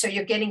there. So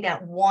you're getting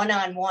that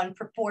one-on-one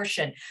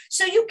proportion.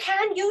 So you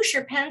can use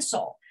your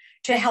pencil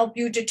to help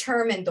you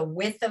determine the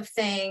width of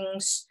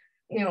things,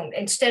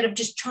 instead of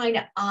just trying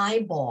to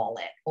eyeball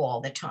it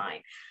all the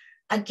time.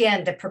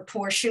 Again, the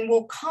proportion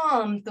will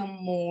come the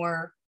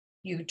more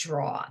you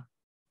draw.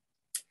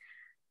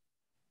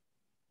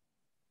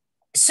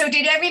 So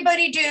did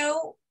everybody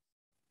do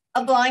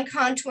a blind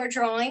contour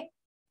drawing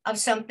of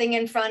something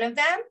in front of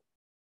them?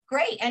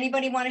 Great.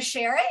 Anybody want to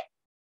share it?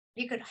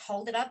 You could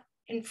hold it up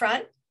in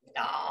front.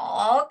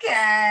 Oh,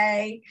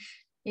 okay.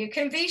 You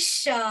can be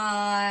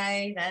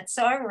shy. That's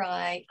all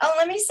right. Oh,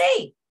 let me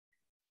see.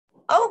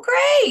 Oh,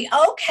 great.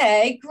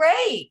 Okay,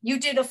 great. You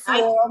did a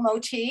floral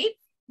motif.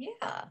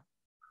 Yeah.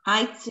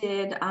 I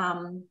did.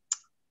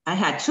 I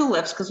had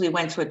tulips because we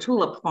went to a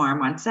tulip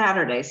farm on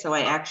Saturday. So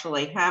I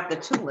actually have the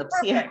tulips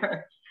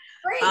here.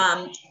 Great.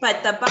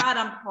 But the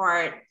bottom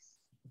part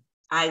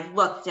I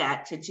looked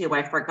at to do.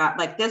 I forgot.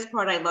 Like this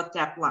part I looked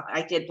at,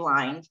 I did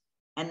blind.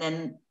 And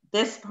then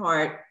this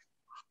part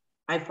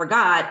I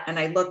forgot, and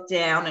I looked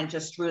down and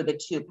just drew the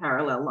 2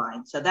 parallel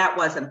lines. So that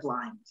wasn't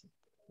blind.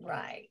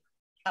 Right.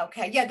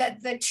 Okay. Yeah,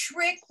 the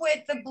trick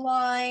with the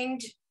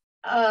blind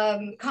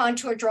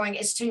contour drawing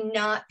is to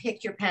not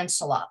pick your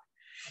pencil up.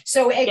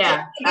 So it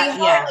can be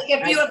hard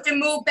if you have to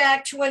move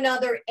back to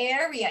another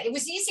area. It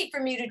was easy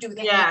for me to do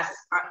that.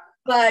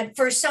 But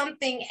for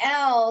something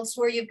else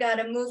where you've got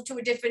to move to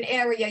a different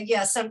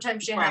area,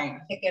 sometimes you have to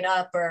pick it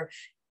up or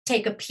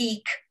take a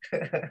peek.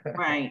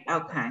 Right.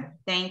 Okay.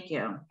 Thank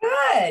you.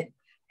 Good.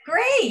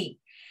 Great.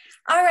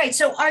 All right.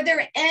 So are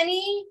there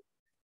any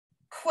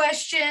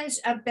questions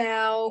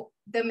about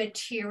the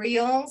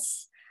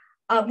materials?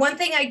 One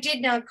thing I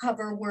did not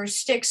cover were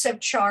sticks of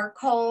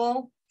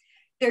charcoal.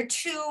 They're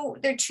too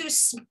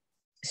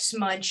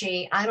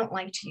smudgy. I don't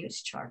like to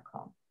use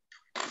charcoal.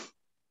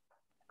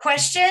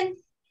 Question?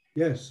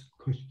 Yes.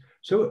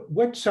 So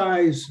what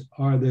size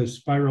are the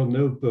spiral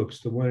notebooks,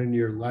 the one in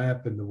your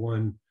lap and the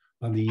one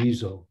on the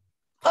easel?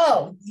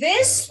 Oh,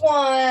 this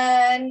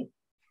one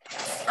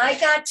I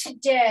got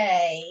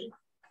today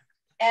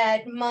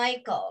at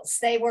Michael's.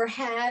 They were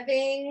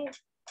having,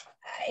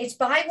 it's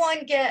buy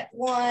one, get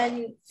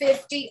one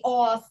 50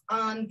 off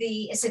on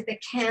the, is it the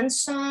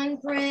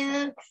Canson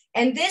brand?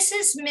 And this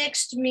is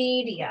mixed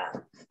media.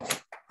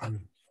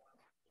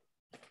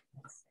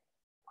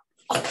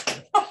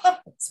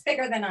 It's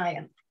bigger than I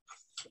am.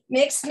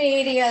 Mixed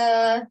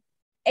media,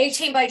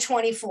 18 by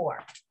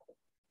 24.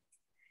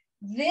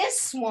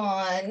 This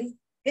one,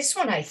 this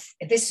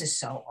is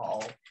so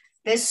old.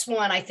 This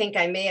one, I think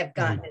I may have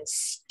gotten in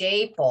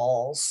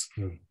Staples.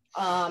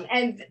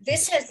 And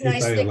this has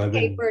nice thick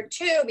paper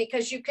too,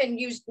 because you can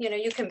use,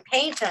 you can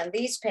paint on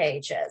these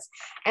pages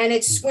and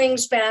it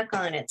swings back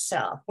on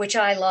itself, which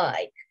I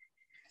like.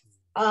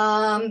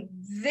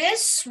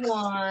 This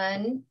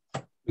one.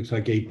 Looks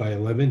like 8 by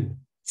 11.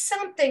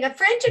 Something, a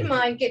friend of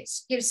mine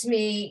gives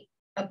me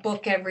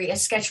a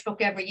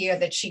sketchbook every year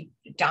that she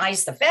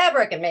dyes the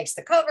fabric and makes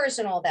the covers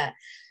and all that.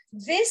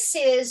 This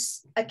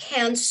is a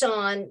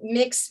Canson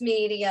mixed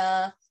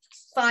media,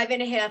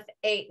 5.5,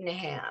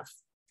 8.5.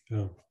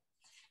 Oh.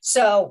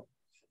 So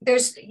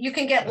you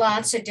can get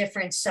lots of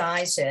different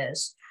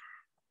sizes.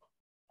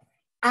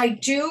 I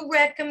do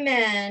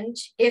recommend,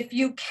 if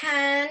you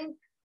can,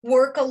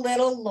 work a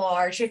little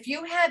large. If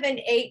you have an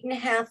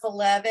 8.5,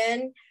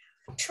 11,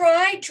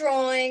 try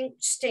drawing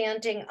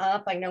standing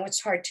up. I know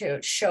it's hard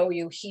to show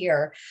you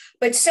here,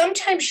 but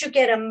sometimes you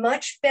get a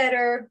much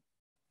better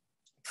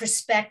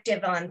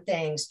perspective on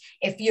things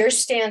if you're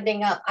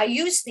standing up. I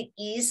use the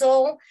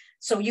easel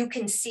so you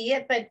can see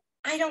it, but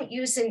I don't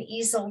use an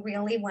easel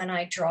really when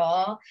I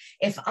draw.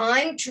 If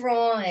I'm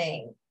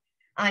drawing,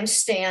 I'm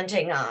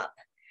standing up.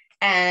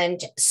 And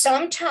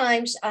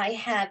sometimes I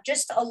have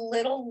just a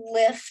little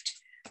lift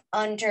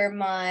under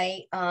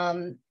my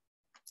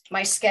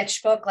my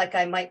sketchbook, like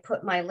I might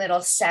put my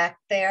little sack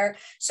there.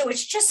 So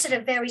it's just at a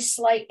very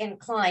slight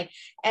incline.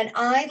 And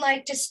I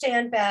like to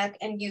stand back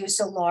and use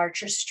a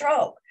larger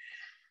stroke.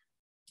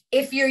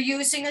 If you're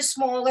using a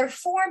smaller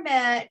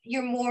format,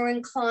 you're more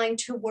inclined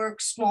to work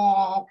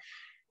small.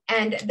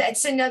 And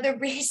that's another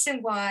reason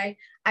why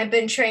I've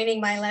been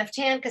training my left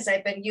hand, because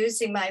I've been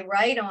using my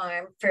right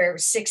arm for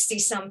 60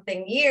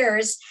 something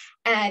years,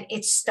 and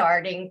it's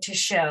starting to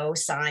show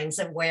signs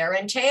of wear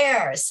and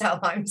tear. So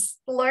I'm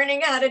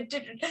learning how to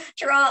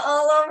draw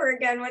all over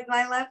again with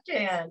my left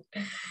hand.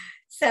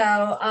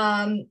 So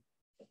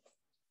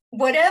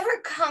whatever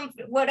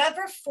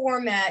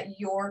format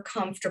you're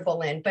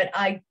comfortable in, but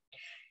I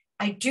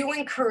do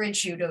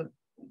encourage you to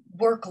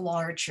work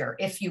larger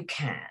if you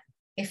can.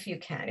 If you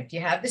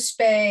have the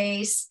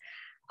space.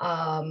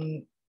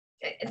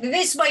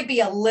 This might be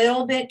a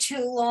little bit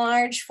too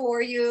large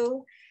for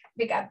you,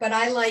 but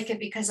I like it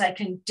because I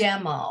can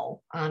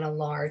demo on a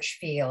large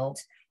field.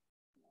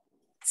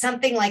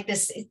 Something like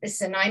this,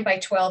 it's a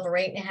 9x12 or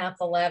 8.5,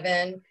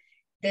 11.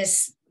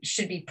 This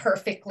should be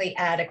perfectly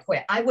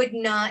adequate. I would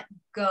not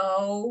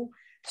go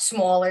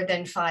smaller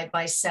than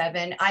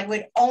 5x7. I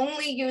would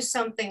only use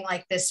something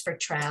like this for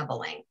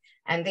traveling.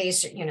 And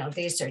these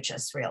are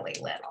just really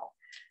little.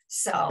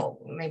 So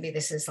maybe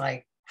this is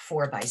like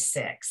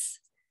 4x6.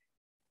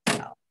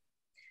 So,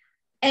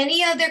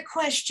 any other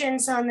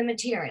questions on the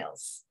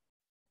materials?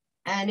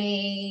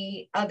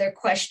 Any other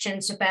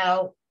questions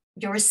about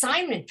your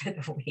assignment for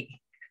the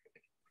week?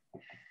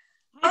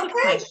 I have a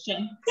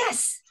question.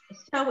 Yes.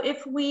 So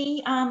if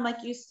we,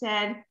 like you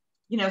said,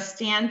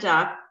 stand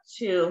up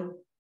to,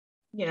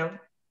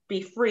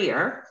 be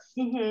freer,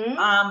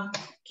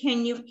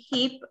 can you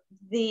keep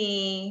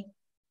the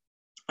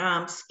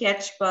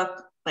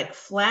sketchbook like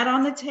flat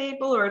on the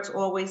table, or it's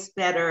always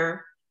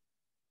better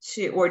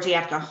or do you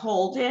have to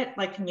hold it?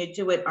 Like, can you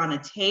do it on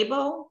a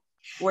table,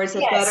 or is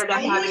it better to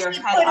have your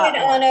head up?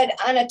 Put it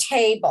on a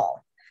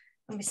table.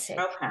 Let me see.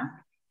 Okay.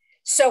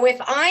 So if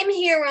I'm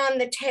here on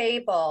the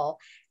table,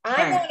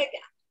 I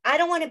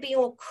don't want to be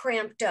all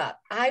cramped up.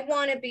 I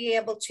want to be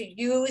able to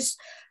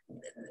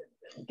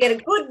get a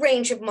good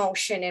range of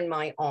motion in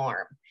my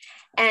arm.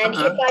 And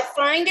if I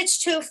find it's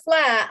too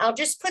flat, I'll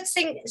just put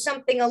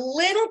something a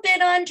little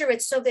bit under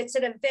it so that it's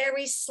at a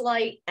very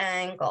slight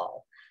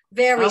angle,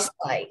 very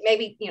slight,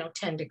 maybe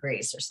 10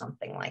 degrees or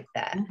something like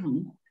that.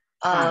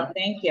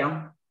 Thank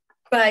you.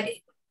 But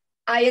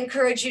I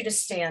encourage you to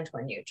stand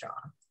when you draw.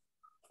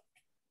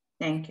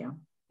 Thank you.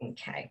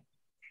 Okay.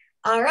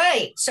 All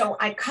right. So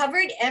I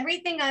covered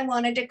everything I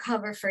wanted to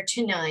cover for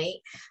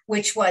tonight,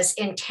 which was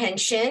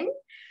intention,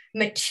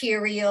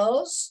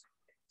 materials,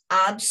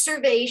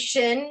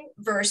 observation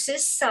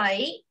versus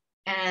sight,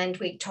 and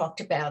we talked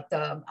about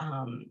the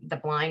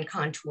blind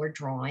contour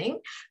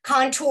drawing.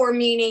 Contour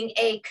meaning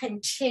a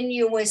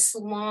continuous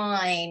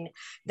line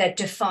that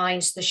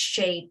defines the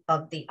shape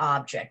of the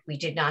object. We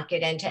did not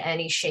get into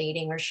any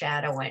shading or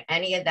shadow or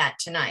any of that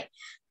tonight.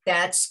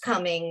 That's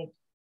coming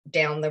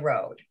down the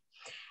road.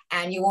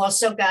 And you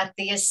also got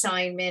the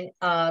assignment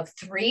of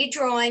 3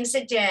 drawings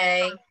a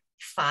day,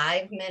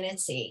 5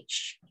 minutes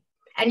each.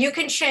 And you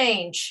can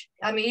change.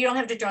 I mean, you don't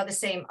have to draw the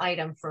same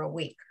item for a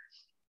week.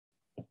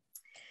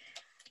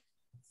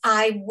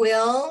 I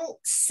will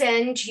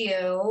send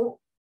you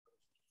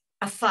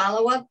a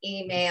follow-up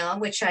email,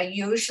 which I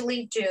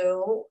usually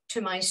do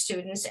to my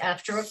students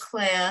after a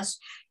class,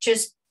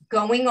 just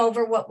going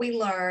over what we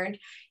learned.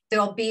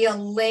 There'll be a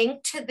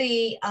link to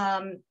the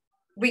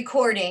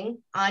recording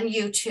on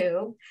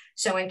YouTube.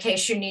 So in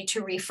case you need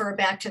to refer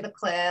back to the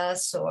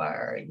class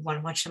or you want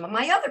to watch some of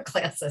my other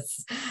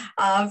classes,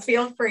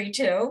 feel free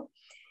to.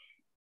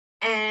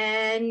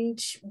 And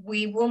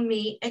we will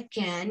meet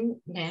again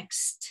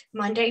next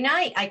Monday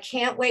night. I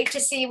can't wait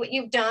to see what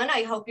you've done.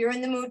 I hope you're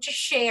in the mood to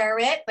share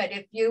it. But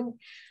if you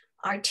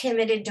are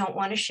timid and don't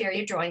want to share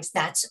your drawings,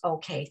 that's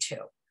okay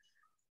too.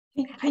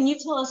 Can you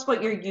tell us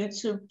what your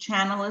YouTube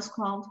channel is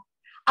called?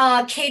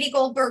 Katie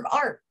Goldberg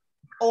Art.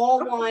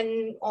 All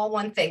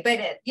one thing.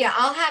 But yeah,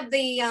 I'll have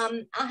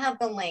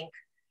the link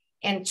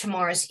in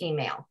tomorrow's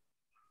email.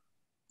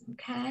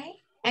 Okay.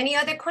 Any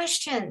other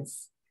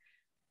questions?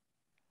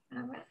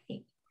 All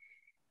right.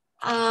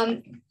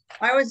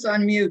 I was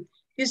on mute.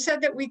 You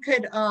said that we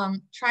could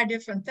try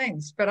different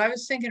things, but I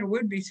was thinking it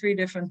would be 3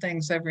 different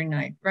things every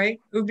night, right?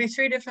 It would be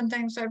 3 different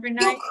things every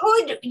night.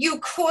 You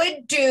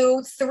could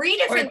do 3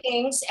 different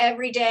things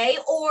every day,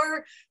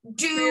 or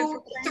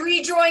do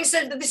 3 drawings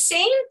of the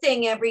same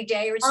thing every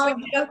day, or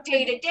switch it up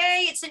day to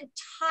day. It's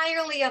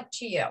entirely up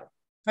to you.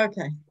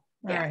 Okay.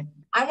 All right.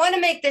 I want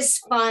to make this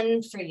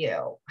fun for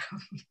you.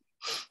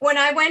 When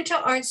I went to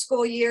art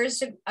school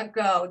years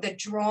ago, the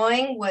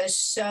drawing was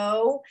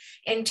so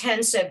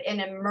intensive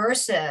and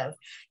immersive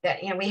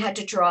that, you know, we had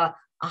to draw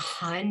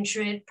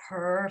 100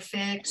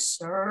 perfect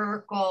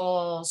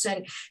circles.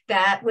 And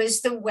that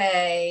was the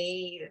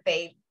way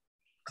they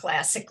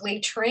classically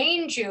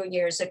trained you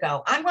years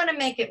ago. I want to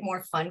make it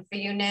more fun for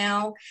you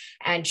now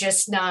and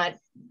just not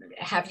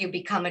have you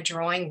become a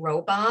drawing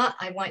robot.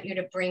 I want you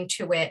to bring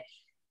to it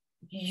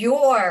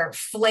your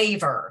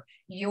flavor,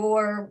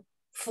 your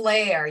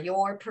flair,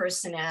 your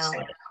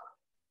personality.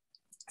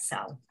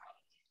 So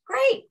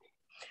great.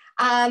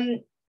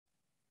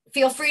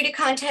 Feel free to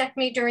contact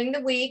me during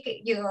the week.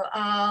 You'll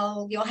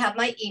have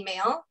my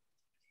email,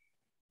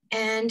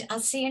 and I'll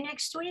see you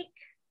next week.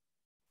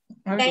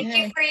 Okay. Thank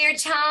you for your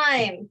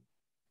time.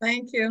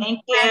 Thank you.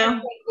 Thank you. Have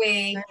a good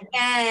week.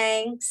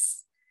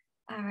 Thanks.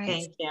 All right.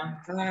 Thank you.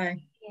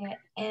 Bye.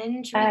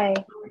 End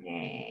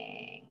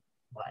recording.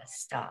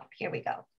 Stop. Here we go.